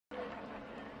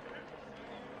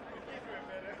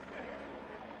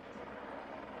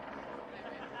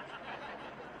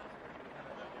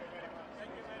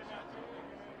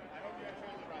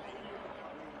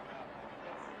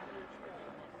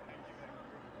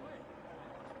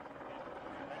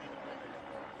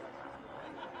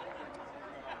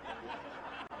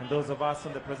And those of us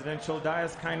on the presidential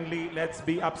dais, kindly let's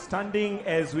be upstanding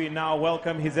as we now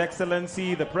welcome His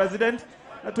Excellency the President.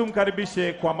 Na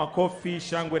tumkaribishe kwa makofi,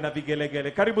 shangwe na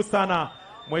vigelegele. Karibu sana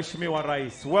Mheshimiwa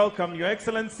Rais. Welcome Your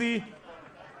Excellency.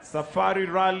 Safari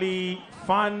Rally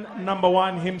fan number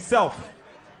 1 himself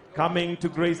coming to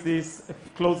grace this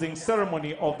closing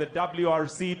ceremony of the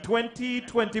WRC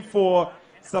 2024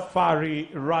 Safari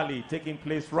Rally taking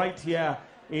place right here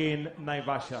in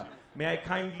Naivasha. May I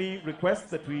kindly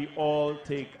request that we all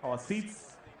take our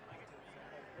seats.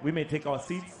 We may take our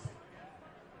seats.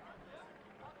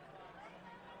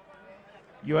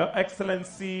 Your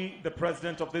Excellency, the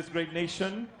President of this great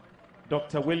nation,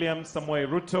 Dr. William Samoei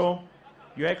Ruto,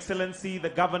 Your Excellency, the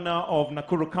Governor of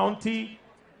Nakuru County,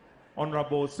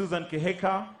 Honorable Susan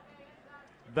Kihika,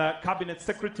 the Cabinet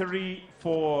Secretary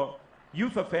for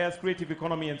Youth Affairs, Creative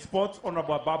Economy and Sports,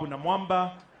 Honorable Babu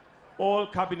Namwamba, all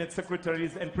Cabinet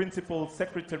Secretaries and Principal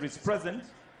Secretaries present,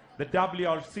 the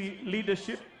WRC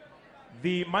leadership,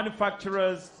 the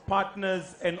manufacturers,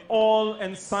 partners, and all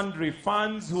and sundry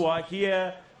fans who are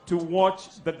here to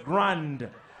watch the grand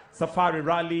Safari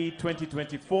Rally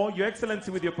 2024. Your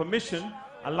Excellency, with your permission,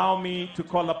 allow me to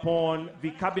call upon the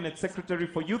Cabinet Secretary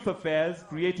for Youth Affairs,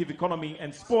 Creative Economy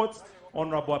and Sports,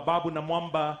 Honorable Babu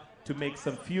Namwamba, to make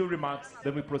some few remarks.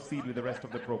 Then we proceed with the rest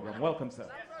of the program. Welcome, sir.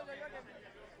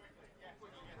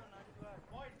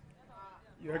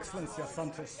 Your Excellency,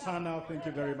 Asante Sana, thank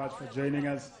you very much for joining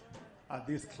us at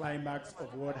this climax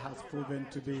of what has proven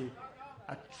to be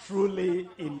a truly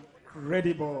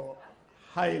incredible,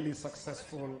 highly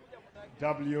successful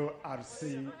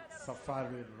WRC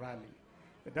Safari Rally.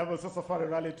 The WRC Safari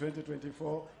Rally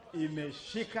 2024,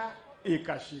 imeshika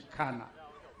ikashikana.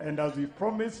 And as we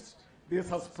promised,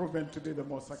 this has proven to be the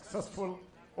most successful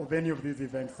of any of these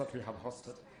events that we have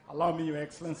hosted. Allow me, Your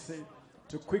Excellency,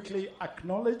 to quickly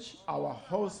acknowledge our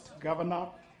host governor,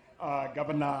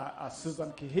 Governor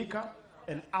Susan Kihika,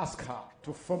 and ask her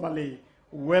to formally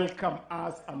welcome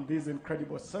us on this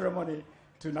incredible ceremony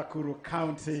to Nakuru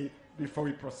County before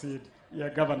we proceed. Yeah,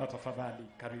 Governor tafadhali,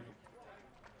 karibu.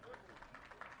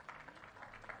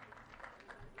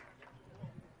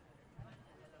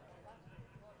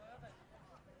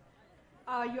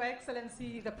 Your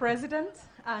Excellency, the President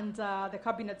and the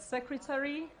Cabinet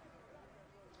Secretary,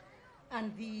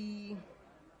 and the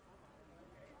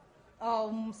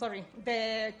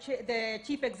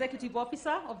Chief Executive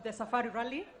Officer of the Safari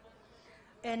Rally,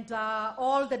 and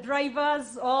all the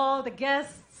drivers, all the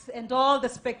guests, and all the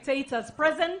spectators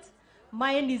present.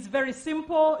 Mine is very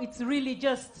simple. It's really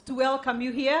just to welcome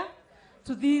you here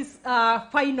to this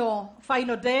final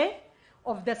day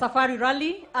of the Safari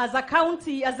Rally. As a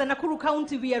county, as the Nakuru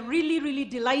County, we are really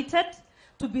delighted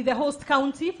to be the host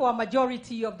county for a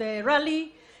majority of the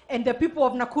rally. And the people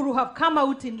of Nakuru have come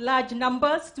out in large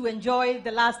numbers to enjoy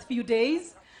the last few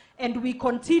days. And we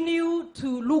continue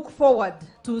to look forward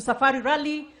to Safari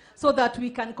Rally so that we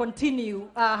can continue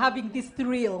having this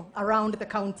thrill around the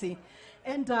county.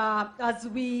 And as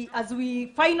we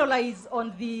finalize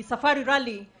on the Safari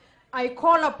Rally, I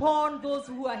call upon those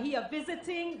who are here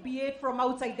visiting, be it from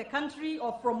outside the country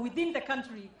or from within the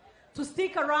country, to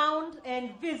stick around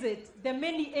and visit the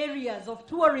many areas of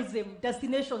tourism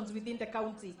destinations within the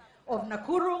county of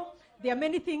Nakuru. There are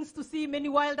many things to see, many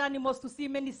wild animals to see,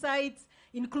 many sites,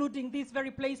 including this very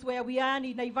place where we are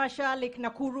in Naivasha, Lake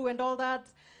Nakuru and all that.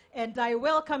 And I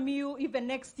welcome you. Even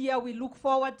next year, we look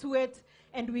forward to it,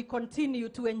 and we continue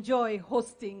to enjoy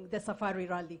hosting the Safari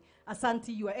Rally. Asante,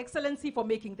 Your Excellency, for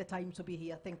making the time to be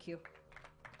here. Thank you.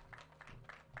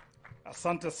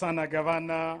 Asante Sana,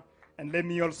 Governor. And let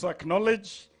me also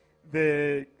acknowledge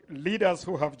the leaders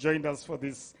who have joined us for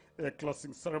this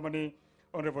closing ceremony.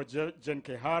 Honorable Jen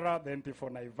Kehara, the MP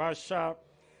for Naivasha,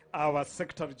 our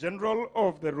Secretary General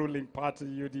of the ruling party,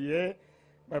 UDA,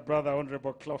 my brother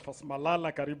Honorable Cleophas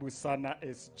Malala, Karibu Sana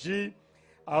SG.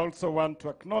 I also want to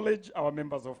acknowledge our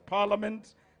members of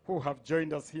Parliament who have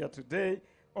joined us here today.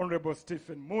 Honorable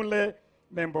Stephen Mule,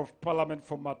 Member of Parliament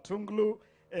for Matunglu,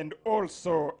 and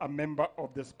also a member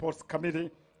of the Sports Committee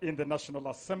in the National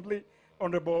Assembly,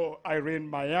 Honorable Irene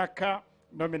Mayaka,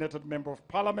 nominated Member of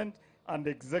Parliament and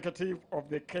Executive of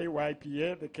the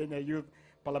KYPA, the Kenya Youth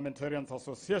Parliamentarians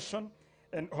Association,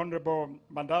 and Honorable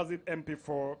Mandazi, MP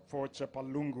for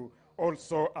Chepalungu,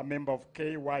 also a member of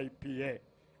KYPA.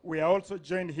 We are also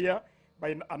joined here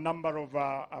by a number of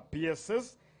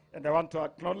PSs, and I want to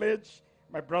acknowledge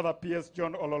my brother PS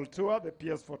John Ololtua, the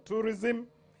PS for Tourism,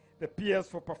 the PS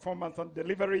for Performance and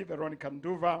Delivery, Veronica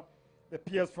Nduva, the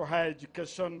PS for Higher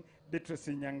Education, Beatrice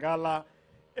Nyangala,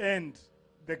 and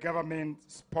the government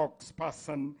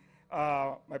spokesperson,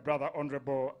 my brother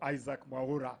Honorable Isaac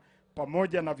Mwaura.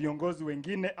 pamoja na viongozi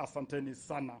wengine, asanteni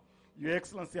sana. Your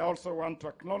Excellency, I also want to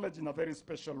acknowledge in a very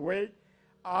special way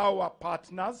our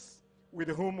partners with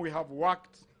whom we have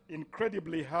worked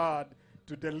incredibly hard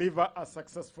to deliver a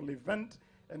successful event.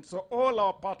 And so all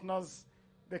our partners,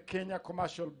 the Kenya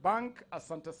Commercial Bank,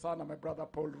 asante sana, my brother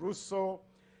Paul Russo,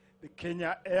 the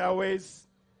Kenya Airways,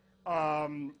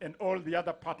 and all the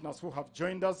other partners who have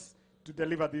joined us to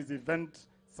deliver this event,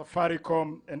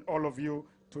 Safaricom, and all of you,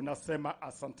 tunasema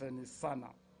asanteni sana.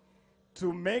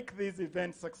 To make this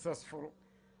event successful,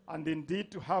 and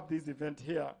indeed to have this event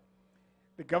here,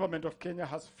 the government of Kenya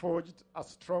has forged a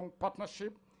strong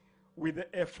partnership with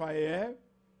the FIA,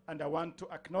 and I want to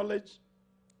acknowledge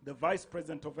the Vice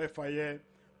President of FIA,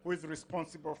 who is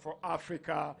responsible for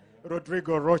Africa,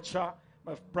 Rodrigo Rocha.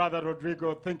 My brother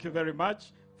Rodrigo, thank you very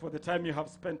much for the time you have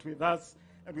spent with us,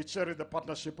 and we cherish the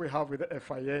partnership we have with the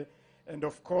FIA. And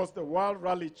of course, the World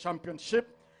Rally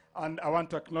Championship, and I want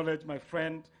to acknowledge my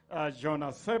friend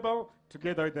Jonas Sebel,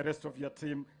 together with the rest of your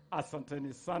team,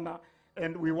 asanteni sana.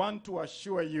 And we want to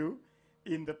assure you,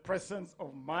 in the presence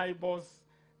of my boss,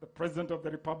 the President of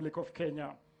the Republic of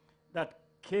Kenya, that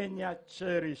Kenya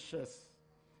cherishes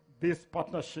this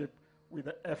partnership with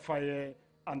the FIA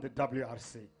and the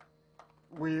WRC.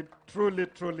 We truly,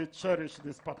 truly cherish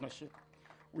this partnership.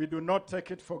 We do not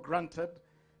take it for granted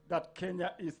that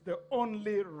Kenya is the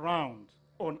only round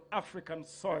on African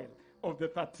soil of the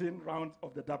 13 rounds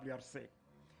of the WRC.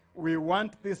 We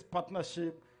want this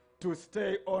partnership to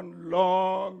stay on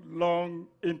long, long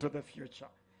into the future.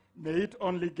 May it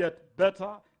only get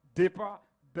better, deeper,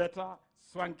 better,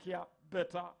 swankier,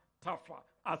 better, tougher,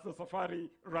 as the Safari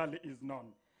Rally is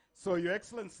known. So, Your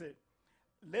Excellency,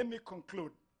 let me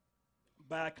conclude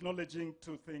by acknowledging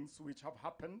two things which have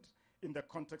happened in the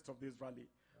context of this rally.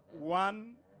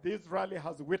 One, this rally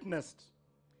has witnessed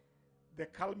the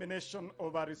culmination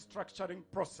of a restructuring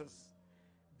process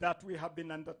that we have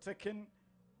been undertaking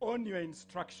on your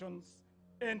instructions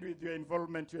and with your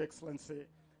involvement, Your Excellency,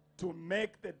 to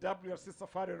make the WRC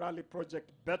Safari Rally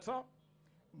project better,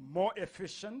 more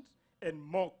efficient, and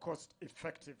more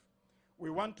cost-effective. We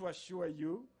want to assure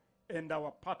you and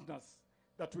our partners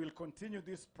that we'll continue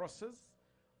this process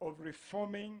of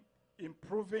reforming,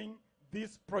 improving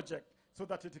this project so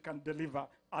that it can deliver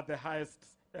at the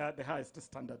highest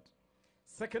standard.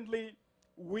 Secondly,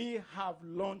 we have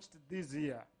launched this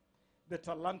year the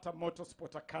Talanta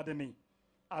Motorsport Academy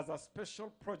as a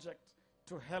special project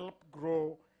to help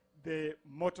grow the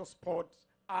motorsport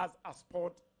as a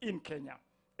sport in Kenya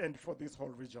and for this whole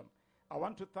region. I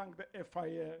want to thank the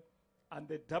FIA and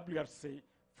the WRC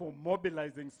for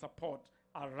mobilizing support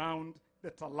around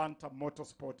the Talanta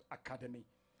Motorsport Academy.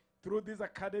 Through this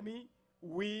academy,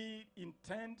 we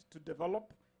intend to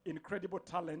develop incredible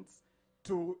talents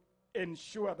to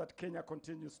ensure that Kenya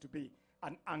continues to be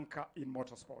an anchor in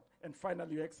motorsport. And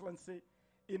finally, Your Excellency,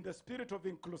 in the spirit of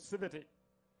inclusivity,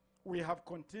 we have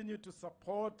continued to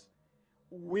support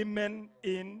women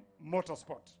in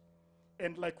motorsport.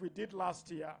 And like we did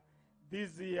last year,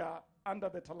 this year, under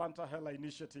the Talanta Hela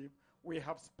initiative, we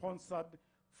have sponsored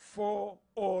 4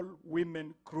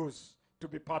 all-women crews to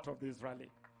be part of this rally.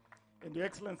 And Your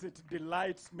Excellency, it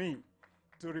delights me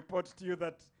to report to you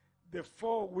that the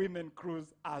 4 women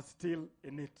crews are still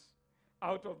in it.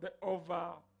 Out of the over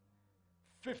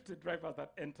 50 drivers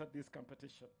that entered this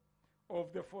competition,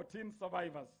 of the 14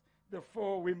 survivors, the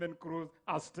 4 women crews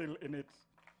are still in it,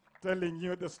 telling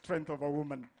you the strength of a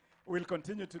woman. We'll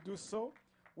continue to do so.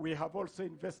 We have also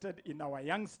invested in our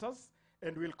youngsters,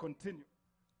 and we'll continue.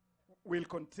 We'll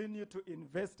continue to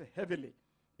invest heavily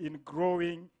in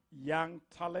growing young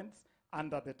talents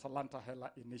under the Talanta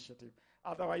Hela initiative.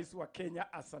 Otherwise, Wakenya,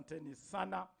 asanteni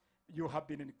sana. You have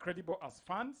been incredible as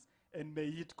fans, and may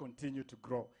it continue to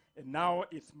grow. And now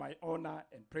it's my honor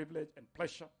and privilege and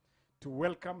pleasure to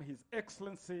welcome His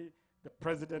Excellency, the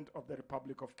President of the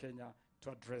Republic of Kenya,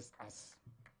 to address us.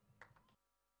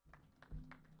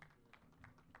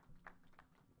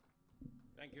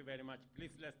 Thank you very much.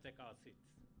 Please, let's take our seats.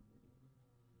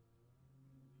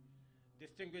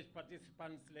 Distinguished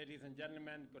participants, ladies and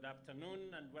gentlemen, good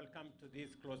afternoon and welcome to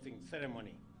this closing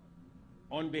ceremony.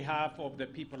 On behalf of the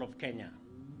people of Kenya,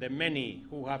 the many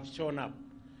who have shown up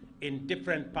in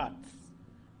different parts,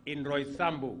 in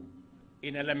Roysambu,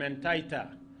 in Elementaita,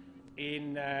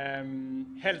 in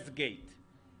Hell's Gate,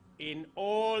 in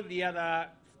all the other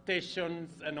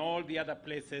stations and all the other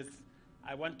places,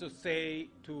 I want to say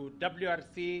to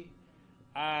WRC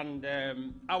and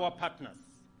our partners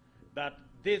that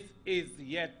this is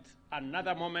yet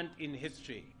another moment in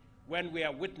history when we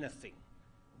are witnessing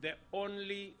the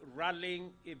only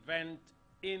rallying event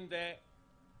in the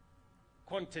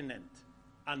continent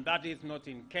and that is not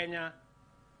in Kenya,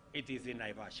 it is in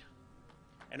Naivasha.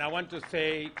 And I want to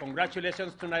say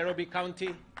congratulations to Nairobi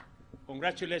County,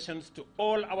 congratulations to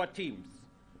all our teams,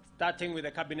 starting with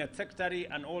the Cabinet Secretary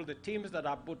and all the teams that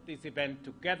have put this event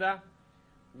together.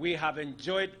 We have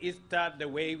enjoyed Easter the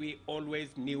way we always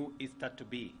knew Easter to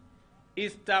be.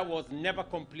 Easter was never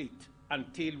complete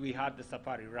until we had the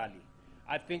Safari Rally.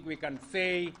 I think we can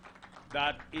say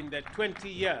that in the 20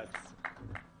 years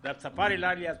that Safari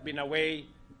Rally has been away,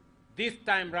 this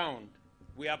time round,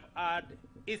 we have had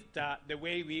Easter the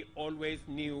way we always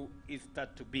knew Easter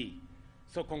to be.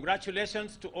 So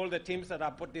congratulations to all the teams that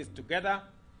have put this together.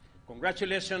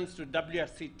 Congratulations to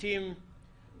WRC team.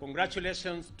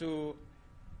 Congratulations to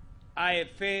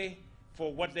IFA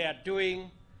for what they are doing.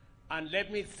 And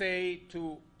let me say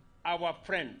to our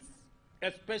friends,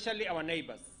 especially our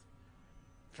neighbors,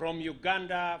 from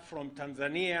Uganda, from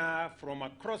Tanzania, from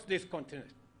across this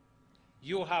continent,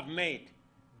 you have made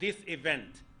this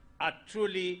event a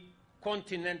truly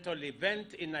continental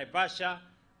event in Naivasha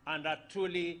and a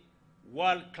truly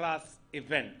world-class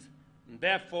event. And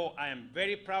therefore, I am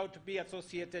very proud to be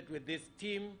associated with this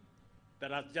team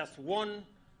that has just won.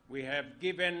 We have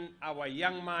given our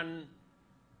young man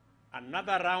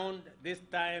another round. This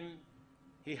time,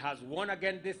 he has won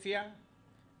again this year,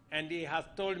 and he has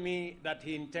told me that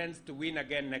he intends to win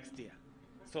again next year.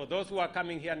 So those who are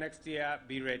coming here next year,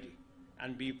 be ready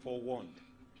and be forewarned.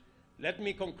 Let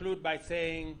me conclude by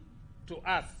saying to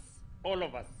us, all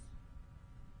of us,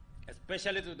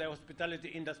 especially to the hospitality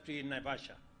industry in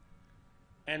Naivasha,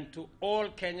 and to all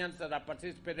Kenyans that have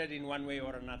participated in one way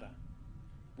or another,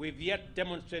 we've yet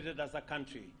demonstrated as a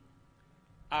country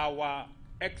our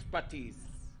expertise,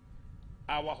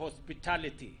 our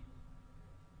hospitality,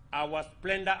 our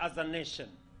splendor as a nation,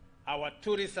 our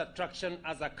tourist attraction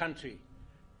as a country.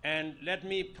 And let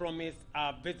me promise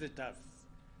our visitors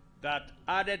that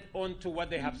added on to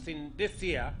what they have seen this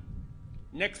year,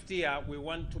 next year we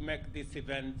want to make this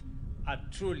event a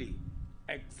truly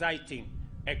exciting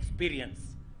experience.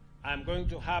 I'm going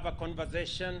to have a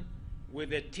conversation with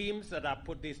the teams that have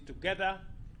put this together.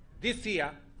 This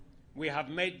year, we have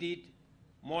made it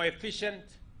more efficient,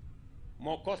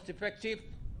 more cost-effective,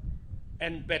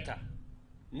 and better.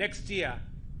 Next year,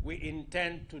 we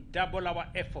intend to double our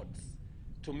efforts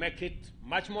to make it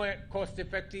much more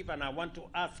cost-effective, and I want to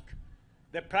ask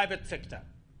the private sector.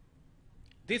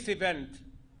 This event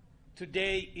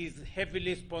today is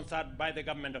heavily sponsored by the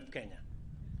government of Kenya.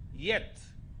 Yet,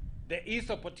 there is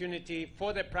opportunity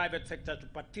for the private sector to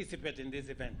participate in this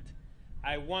event.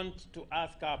 I want to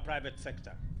ask our private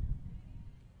sector.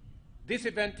 This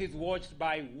event is watched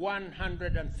by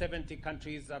 170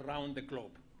 countries around the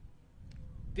globe.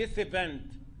 This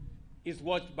event is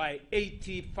watched by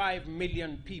 85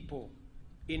 million people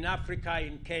in Africa,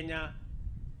 in Kenya,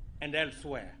 and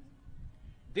elsewhere.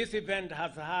 This event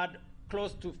has had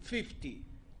close to 50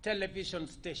 television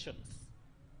stations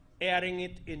airing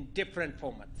it in different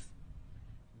formats.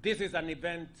 This is an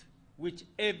event which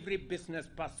every business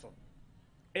person,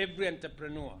 every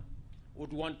entrepreneur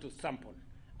would want to sample.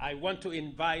 I want to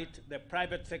invite the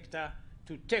private sector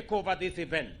to take over this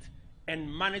event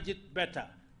and manage it better,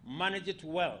 manage it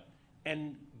well,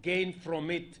 and gain from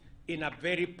it in a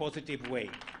very positive way.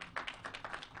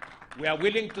 We are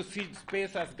willing to cede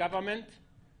space as government.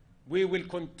 We will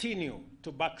continue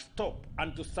to backstop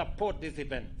and to support this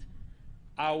event.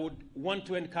 I would want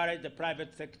to encourage the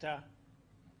private sector,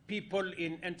 people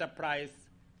in enterprise,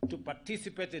 to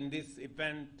participate in this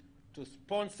event, to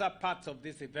sponsor parts of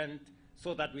this event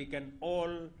so that we can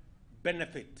all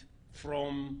benefit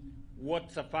from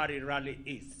what Safari Rally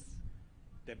is,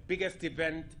 the biggest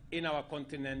event in our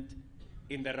continent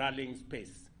in the rallying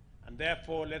space. And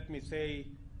therefore, let me say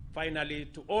finally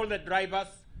to all the drivers,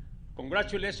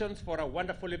 congratulations for a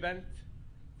wonderful event,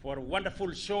 for a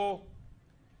wonderful show,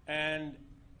 and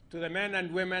to the men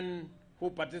and women who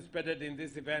participated in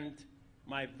this event,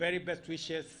 my very best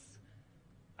wishes.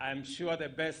 I'm sure the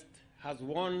best has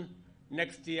won.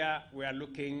 Next year, we are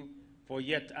looking for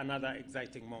yet another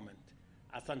exciting moment.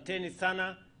 Asanteni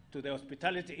sana to the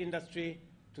hospitality industry,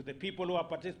 to the people who have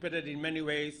participated in many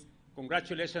ways.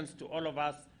 Congratulations to all of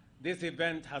us. This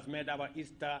event has made our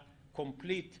Easter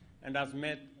complete and has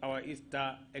made our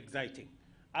Easter exciting.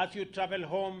 As you travel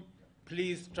home,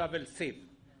 please travel safe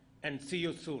and see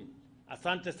you soon.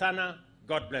 Asante sana.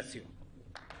 God bless you.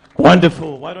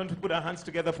 Wonderful. Why don't we put our hands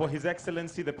together for His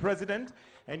Excellency the President?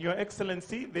 And Your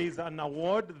Excellency, there is an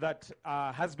award that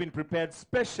has been prepared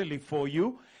specially for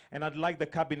you. And I'd like the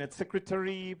Cabinet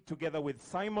Secretary, together with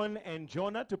Simon and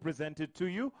Jonah, to present it to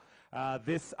you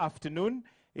this afternoon.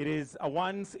 It is a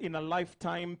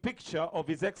once-in-a-lifetime picture of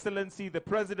His Excellency the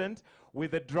President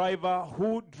with the driver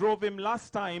who drove him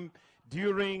last time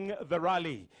during the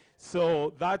rally.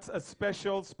 So that's a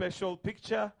special, special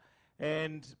picture.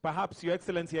 And perhaps, Your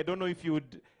Excellency, I don't know if you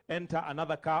would enter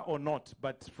another car or not,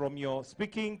 but from your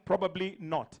speaking, probably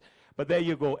not. But there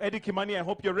you go. Eddie Kimani, I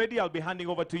hope you're ready. I'll be handing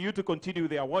over to you to continue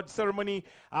the award ceremony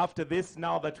after this,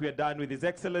 now that we are done with His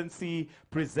Excellency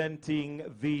presenting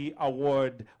the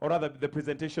award, or rather the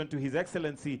presentation to His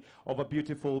Excellency of a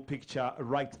beautiful picture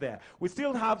right there. We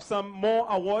still have some more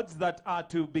awards that are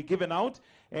to be given out,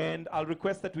 and I'll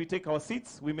request that we take our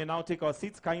seats. We may now take our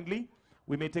seats kindly.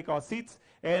 We may take our seats,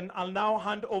 and I'll now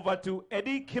hand over to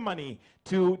Eddie Kimani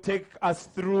to take us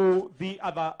through the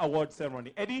other award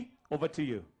ceremony. Eddie, over to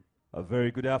you. A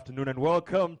very good afternoon and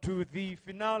welcome to the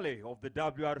finale of the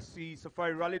WRC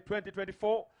Safari Rally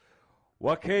 2024.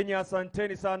 Wakenya,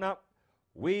 asanteni sana.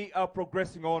 We are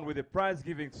progressing on with the prize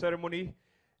giving ceremony,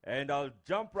 and I'll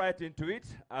jump right into it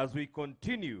as we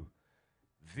continue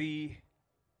the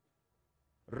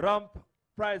ramp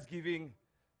prize giving,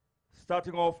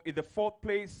 starting off in the 4th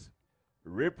place,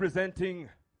 representing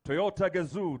Toyota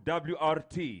Gazoo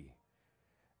WRT,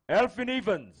 Elfin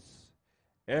Evans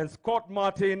and Scott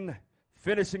Martin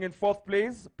finishing in 4th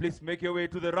place. Please make your way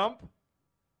to the ramp.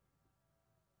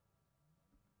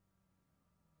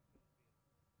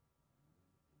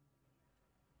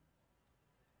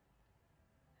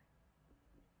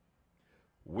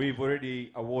 We've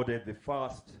already awarded the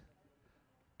first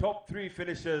top 3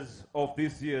 finishers of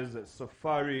this year's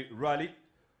Safari Rally.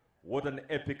 What an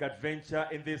epic adventure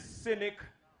in this scenic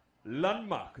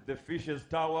landmark, the Fishers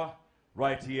Tower,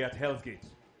 right here at Hell's Gate.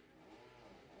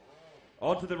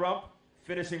 Onto the ramp,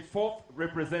 finishing 4th,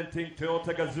 representing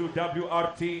Toyota Gazoo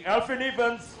WRT, Alfred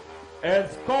Evans and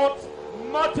Scott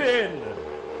Martin.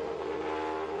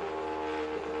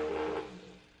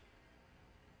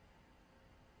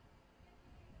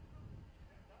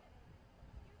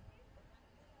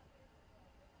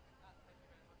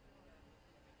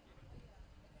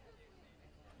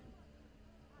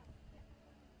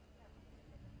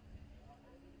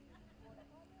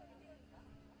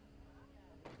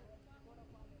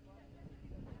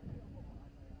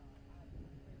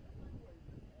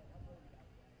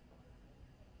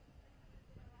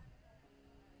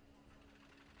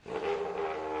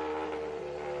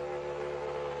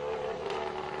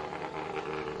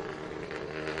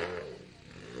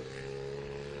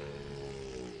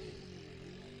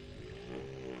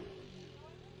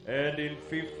 And in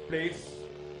 5th place,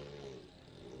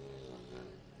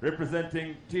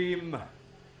 representing Team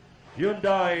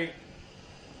Hyundai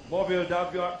Mobile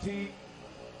WRT,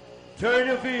 Terry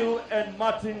Neville and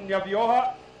Martin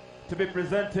Nyavioha, to be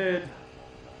presented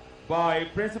by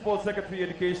Principal Secretary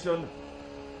Education,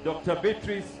 Dr.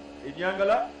 Beatrice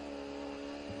Inyangala.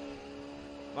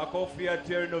 Makofi ya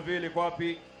Terry Neville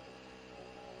Ikwapi,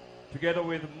 together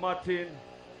with Martin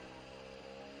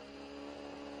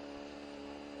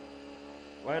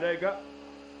Wairega.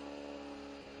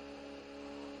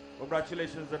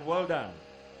 Congratulations and well done.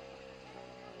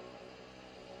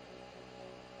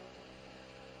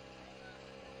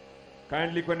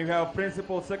 Kindly, when you have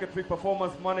Principal Secretary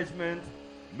Performance Management,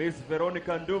 Ms.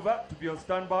 Veronica Nduva, to be on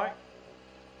standby.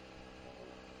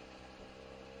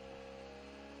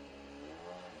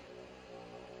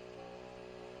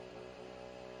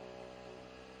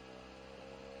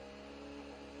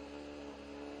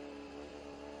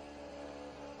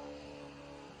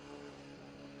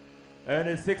 And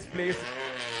in 6th place,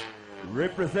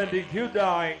 representing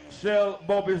Hyundai Shell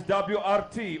Bobbies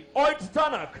WRT, Oit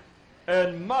Tanak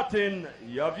and Martin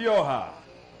Yavioha.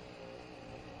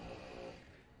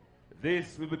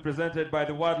 This will be presented by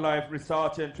the Wildlife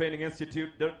Research and Training Institute,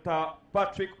 Dr.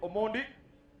 Patrick Omondi.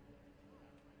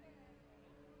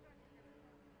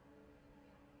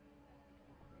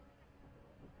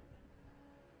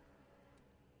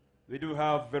 We do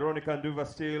have Veronica Nduva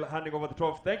still handing over the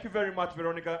trophy. Thank you very much,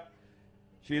 Veronica.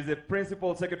 She is the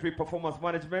Principal Secretary Performance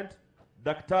Management.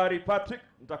 Daktari Patrick,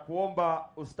 nitakuomba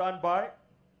ustand-by.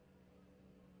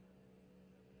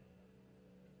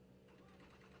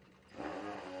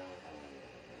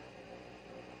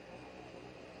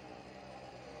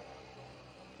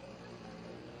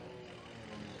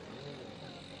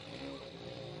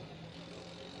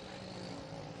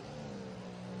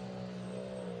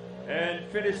 And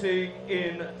finishing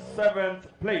in 7th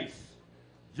place,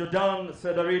 Jordan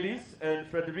Sedaridis and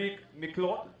Frederic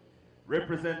Miklot,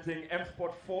 representing M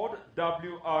Sport Ford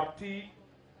WRT